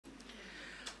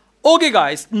Okay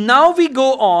guys, now we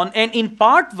go on, and in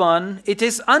part 1, it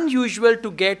is unusual to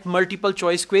get multiple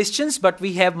choice questions, but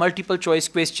we have multiple choice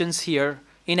questions here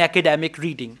in academic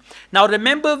reading. Now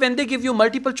remember, when they give you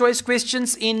multiple choice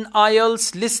questions in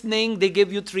IELTS listening, they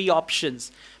give you 3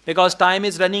 options because time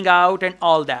is running out and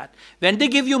all that. When they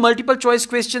give you multiple choice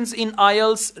questions in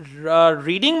IELTS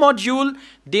reading module,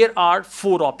 there are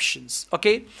 4 options.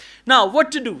 Okay, now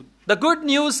what to do? The good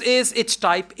news is it's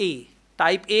type A.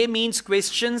 Type A means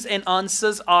questions and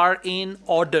answers are in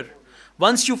order.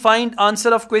 Once you find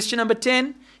answer of question number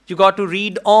 10, you got to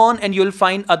read on and you'll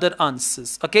find other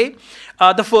answers. Okay,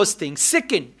 the first thing.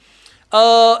 Second,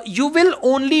 you will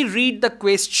only read the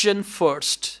question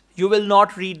first. You will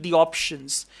not read the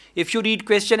options. If you read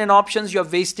question and options, you're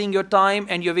wasting your time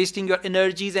and you're wasting your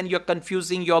energies and you're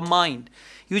confusing your mind.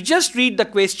 You just read the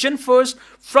question first.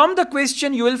 From the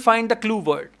question, you will find the clue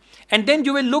word. And then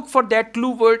you will look for that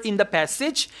clue word in the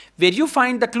passage. Where you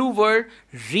find the clue word,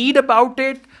 read about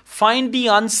it, find the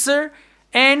answer.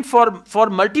 And for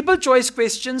multiple choice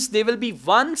questions, there will be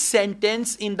one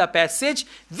sentence in the passage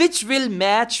which will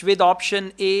match with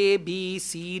option A, B,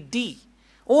 C, D.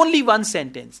 Only one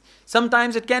sentence.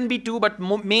 Sometimes it can be 2, but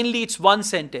mainly it's one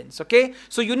sentence. Okay,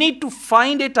 so you need to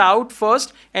find it out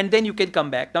first and then you can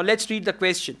come back. Now let's read the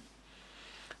question.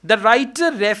 The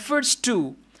writer refers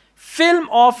to film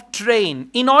of train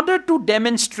in order to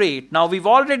demonstrate. Now we've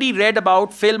already read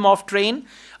about film of train.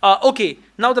 Okay,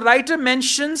 now the writer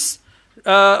mentions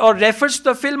or refers to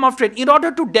the film of train in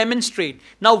order to demonstrate.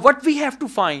 Now what we have to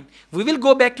find? We will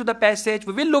go back to the passage,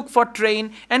 we will look for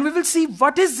train, and we will see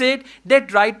what is it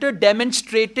that writer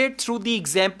demonstrated through the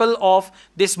example of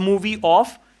this movie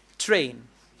of train.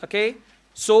 Okay,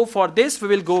 so for this we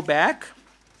will go back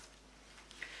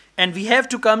and we have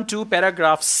to come to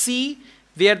paragraph C,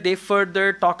 where they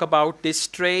further talk about this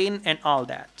train and all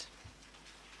that.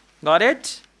 Got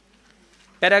it?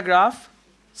 Paragraph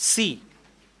C.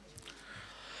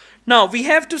 Now we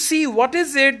have to see what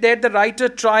is it that the writer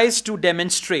tries to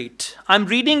demonstrate. I'm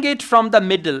reading it from the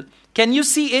middle. Can you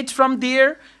see it from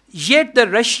there? Yet the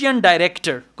Russian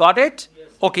director, got it? Yes.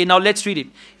 Okay, now let's read it.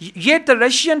 Yet the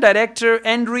Russian director,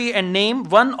 Andrei and name,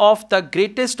 one of the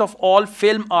greatest of all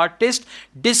film artists,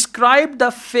 described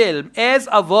the film as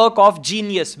a work of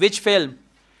genius. Which film?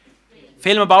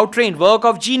 Film about train, work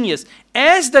of genius.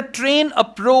 As the train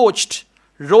approached,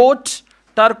 wrote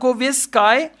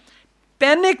Tarkovsky,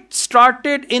 panic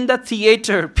started in the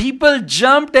theater. People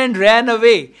jumped and ran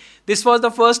away. This was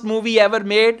the first movie ever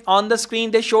made. On the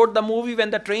screen, they showed the movie when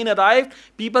the train arrived.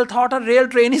 People thought a real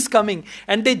train is coming.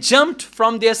 And they jumped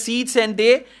from their seats and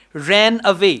they ran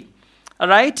away.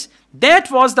 Alright? That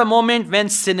was the moment when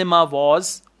cinema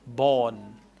was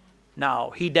born.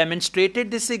 Now, he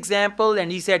demonstrated this example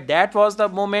and he said that was the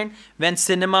moment when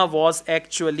cinema was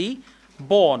actually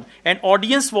born. And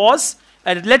audience was...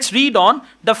 let's read on.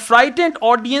 The frightened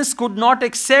audience could not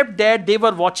accept that they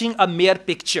were watching a mere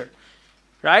picture.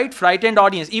 Right? Frightened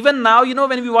audience. Even now, you know,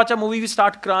 when we watch a movie, we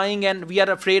start crying and we are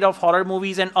afraid of horror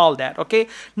movies and all that. Okay?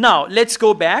 Now, let's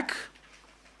go back.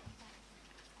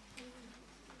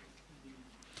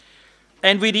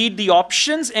 And we read the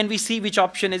options and we see which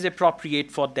option is appropriate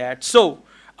for that. So,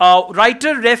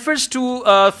 writer refers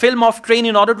to film of train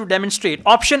in order to demonstrate.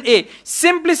 Option A,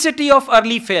 simplicity of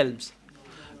early films.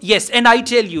 Yes, and I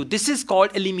tell you, this is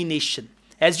called elimination.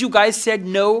 As you guys said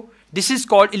no, this is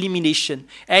called elimination.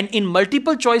 And in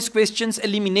multiple choice questions,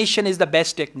 elimination is the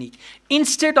best technique.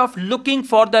 Instead of looking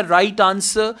for the right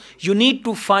answer, you need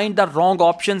to find the wrong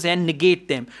options and negate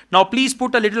them. Now please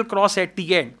put a little cross at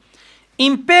the end.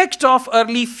 Impact of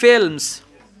early films.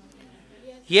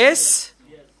 Yes?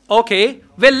 Okay,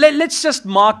 well let's just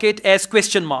mark it as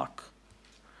question mark.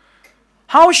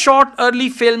 How short early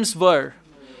films were?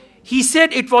 He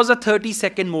said it was a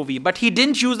 30-second movie, but he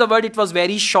didn't use the word it was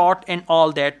very short and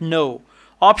all that. No.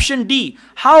 Option D.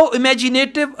 How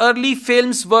imaginative early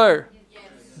films were? Yes.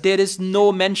 There is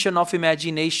no mention of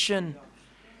imagination.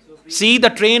 See,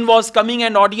 the train was coming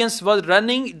and audience was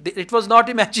running. It was not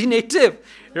imaginative,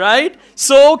 right?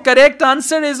 So, correct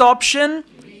answer is option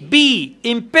B.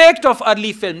 Impact of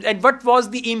early films. And what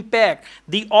was the impact?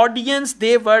 The audience,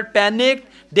 they were panicked.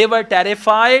 They were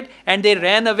terrified and they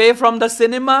ran away from the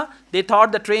cinema. They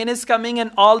thought the train is coming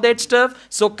and all that stuff.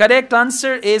 So correct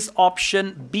answer is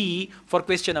option B for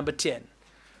question number 10.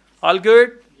 All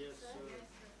good? Yes,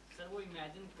 sir. वो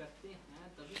imagine करते हैं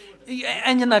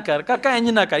तभी तो ना कर काका इंज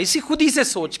ना कर इसी खुद ही से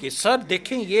सोच के सर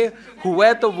देखें ये हुआ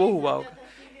है तो वो हुआ होगा.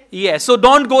 Yeah, so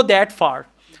don't go that far.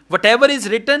 Whatever is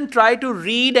written, try to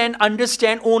read and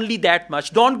understand only that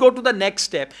much. Don't go to the next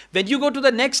step. When you go to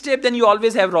the next step, then you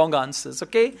always have wrong answers.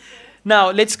 Okay?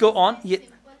 Now, let's go on. Yeah.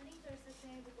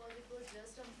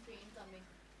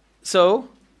 So,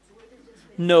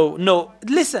 no, no.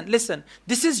 Listen, listen.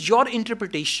 This is your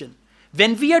interpretation.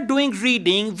 When we are doing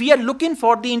reading, we are looking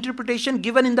for the interpretation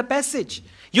given in the passage.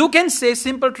 You can say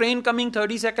simple train coming,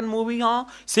 30-second movie, huh?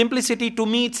 Simplicity, to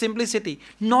me it's simplicity.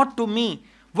 Not to me.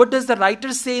 What does the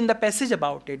writer say in the passage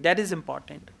about it? That is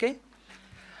important, okay?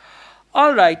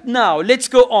 Alright, now let's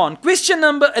go on. Question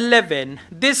number 11.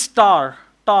 This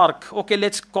Tark, okay,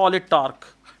 let's call it Tark.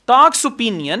 Tark's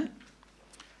opinion,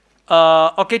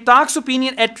 Tark's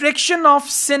opinion, attraction of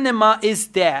cinema is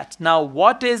that. Now,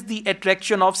 what is the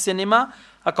attraction of cinema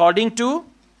according to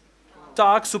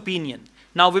Tark's opinion?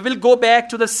 Now, we will go back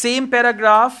to the same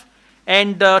paragraph,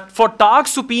 and for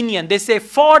Tark's opinion, they say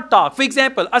for Tark. For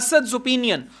example, Asad's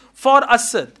opinion, for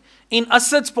Asad, in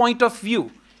Asad's point of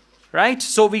view, right?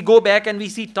 So, we go back and we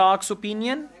see Tark's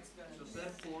opinion.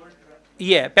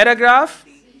 Yeah, paragraph.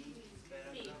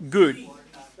 Good.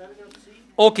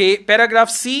 Okay, paragraph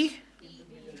C.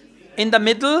 In the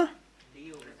middle?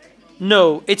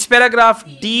 No, it's paragraph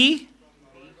D.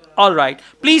 Alright,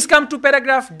 please come to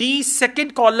paragraph D,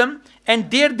 second column,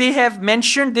 and there they have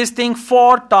mentioned this thing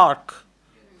for Tark.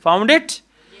 Found it?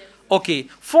 Okay,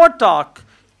 for Tark,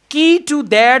 key to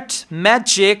that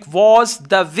magic was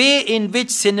the way in which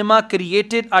cinema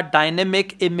created a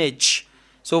dynamic image.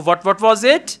 So what was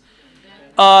it?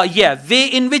 Way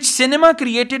in which cinema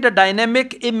created a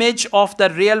dynamic image of the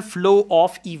real flow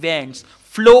of events.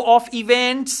 Flow of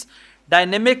events,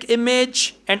 dynamic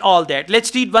image, and all that.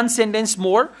 Let's read one sentence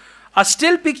more. A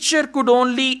still picture could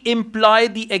only imply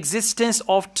the existence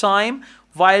of time,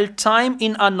 while time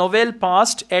in a novel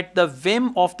passed at the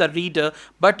whim of the reader,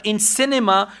 but in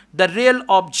cinema, the real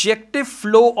objective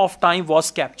flow of time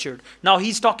was captured. Now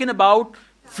he's talking about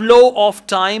flow of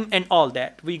time and all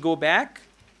that. We go back.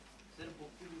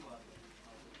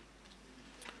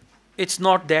 It's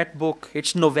not that book,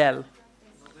 it's novel.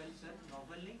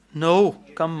 No,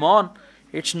 come on,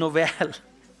 it's novel.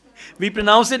 We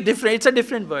pronounce it different, it's a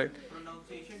different word.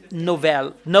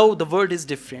 Novel. No, the word is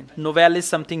different. Novel is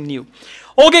something new.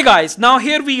 Okay guys, now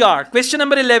here we are. Question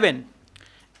number 11.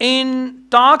 In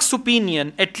Tark's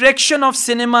opinion, attraction of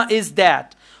cinema is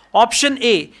that. Option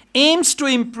A, aims to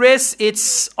impress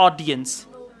its audience.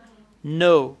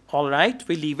 No. Alright,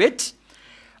 we leave it.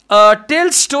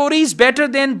 Tell stories better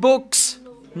than books.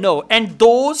 No. And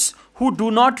those who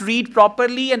do not read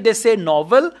properly and they say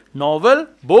novel,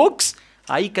 books,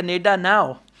 I Canada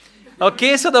now.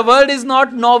 Okay, so the word is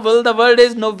not novel, the word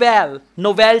is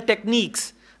novel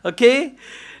techniques. Okay,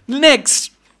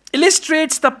 next,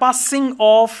 illustrates the passing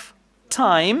of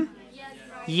time.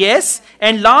 Yes,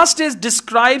 and last is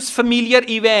describes familiar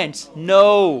events.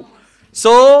 No.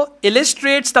 So,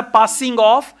 illustrates the passing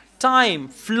of time,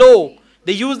 flow.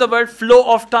 They use the word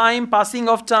flow of time, passing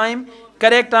of time.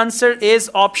 Correct answer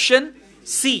is option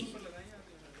C.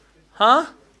 Huh?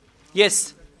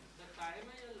 Yes.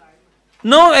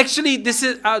 No, actually, this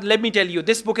is, let me tell you,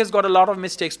 this book has got a lot of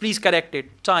mistakes. Please correct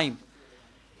it. Time.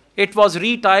 It was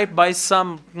retyped by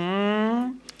some,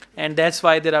 and that's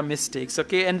why there are mistakes.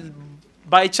 Okay, and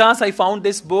by chance I found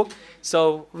this book,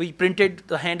 so we printed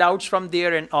the handouts from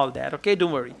there and all that. Okay,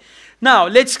 don't worry. Now,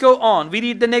 let's go on. We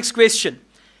read the next question.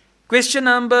 Question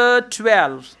number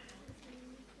 12.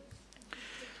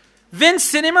 When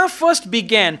cinema first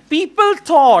began, people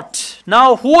thought,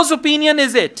 now whose opinion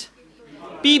is it?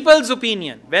 People's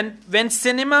opinion. When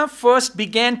cinema first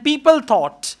began, people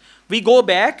thought. We go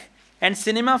back and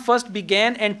cinema first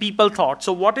began and people thought.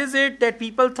 So what is it that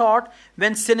people thought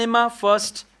when cinema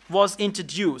first was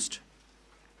introduced?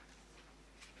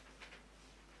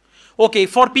 Okay,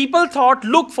 for people thought,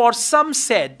 look for some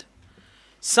said.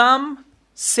 Some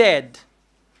said.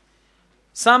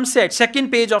 Some said.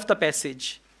 Second page of the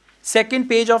passage. Second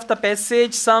page of the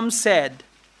passage, some said.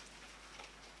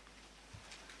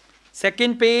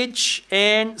 Second page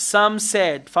and some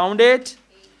said. Found it?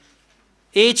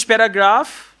 H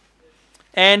paragraph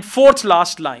and fourth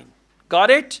last line.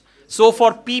 Got it? So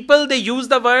for people, they use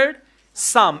the word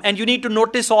some. And you need to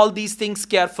notice all these things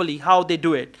carefully, how they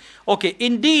do it. Okay,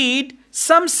 indeed,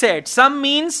 some said. Some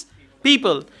means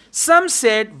people. Some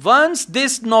said, once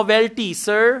this novelty,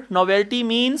 sir, novelty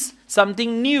means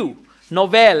something new.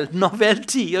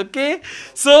 Novelty, okay?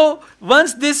 So,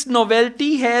 once this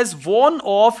novelty has worn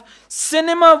off,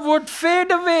 cinema would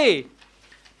fade away.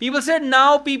 People said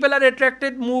now people are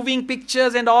attracted moving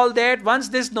pictures and all that. Once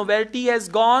this novelty has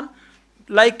gone,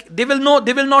 like they will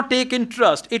not take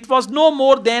interest. It was no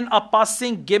more than a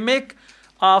passing gimmick,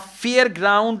 a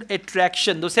fairground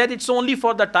attraction. They said it's only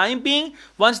for the time being.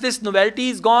 Once this novelty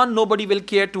is gone, nobody will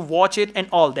care to watch it and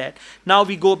all that. Now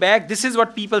we go back. This is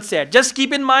what people said. Just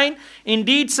keep in mind,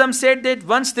 indeed some said that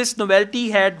once this novelty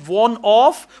had worn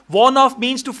off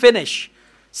means to finish.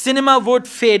 Cinema would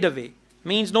fade away.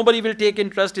 Means nobody will take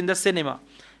interest in the cinema.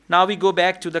 Now we go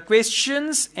back to the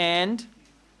questions and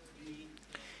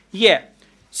yeah.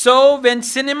 So when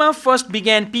cinema first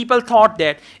began, people thought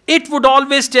that it would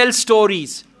always tell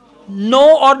stories.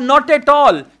 No or not at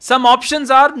all. Some options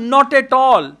are not at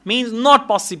all. Means not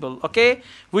possible. Okay.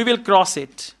 We will cross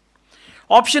it.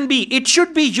 Option B. It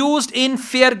should be used in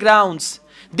fairgrounds.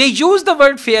 They use the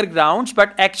word fairgrounds,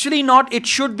 but actually not it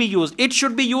should be used. It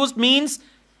should be used means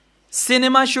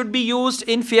cinema should be used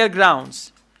in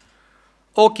fairgrounds.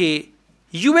 Okay.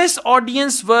 US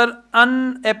audience were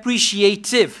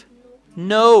unappreciative.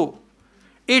 No.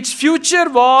 Its future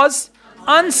was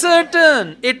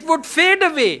uncertain. It would fade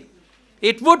away.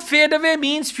 It would fade away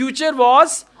means future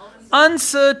was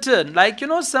uncertain. Like, you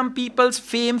know, some people's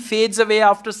fame fades away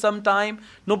after some time.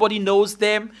 Nobody knows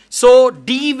them. So,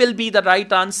 D will be the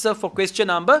right answer for question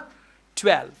number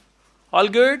 12. All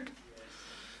good?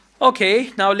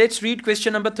 Okay, now let's read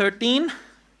question number 13.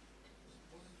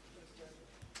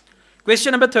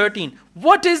 Question number 13.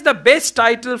 What is the best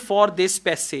title for this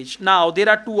passage? Now, there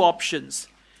are two options.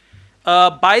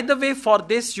 By the way, for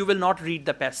this, you will not read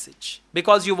the passage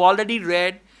because you've already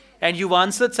read and you've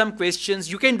answered some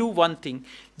questions. You can do one thing.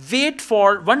 Wait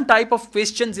for one type of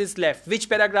questions is left. Which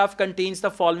paragraph contains the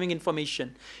following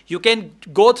information? You can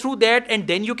go through that and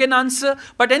then you can answer.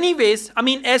 But anyways, I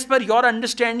mean, as per your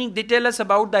understanding, they tell us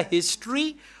about the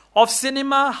history of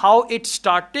cinema, how it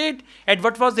started and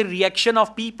what was the reaction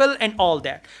of people and all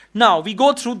that. Now we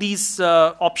go through these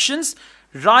options.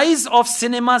 Rise of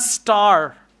cinema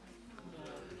star.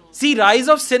 See, rise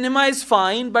of cinema is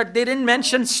fine, but they didn't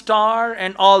mention star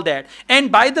and all that.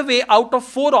 And by the way, out of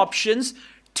 4 options,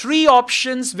 3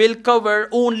 options will cover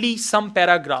only some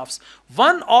paragraphs.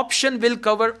 1 option will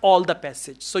cover all the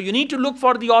passage. So you need to look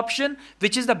for the option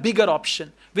which is the bigger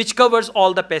option, which covers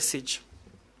all the passage.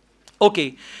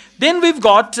 Okay, then we've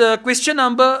got question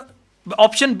number,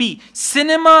 option B,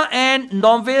 cinema and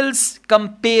novels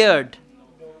compared.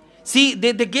 See,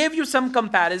 they gave you some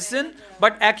comparison,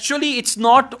 but actually it's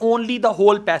not only the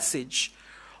whole passage.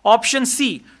 Option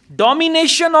C,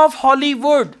 domination of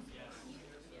Hollywood,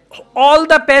 all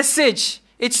the passage.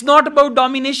 It's not about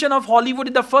domination of Hollywood.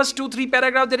 In the first 2-3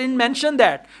 paragraphs, they didn't mention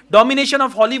that. Domination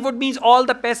of Hollywood means all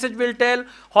the passage will tell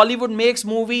Hollywood makes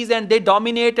movies and they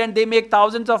dominate and they make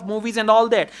thousands of movies and all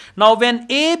that. Now, when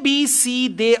A, B, C,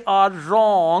 they are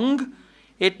wrong,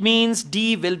 it means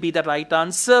D will be the right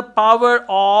answer. Power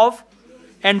of,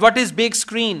 and what is big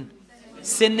screen?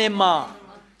 Cinema.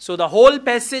 So, the whole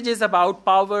passage is about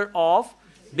power of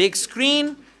big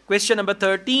screen. Question number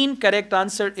 13, correct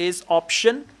answer is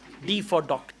option D for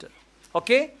doctor.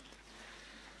 Okay?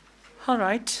 All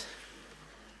right.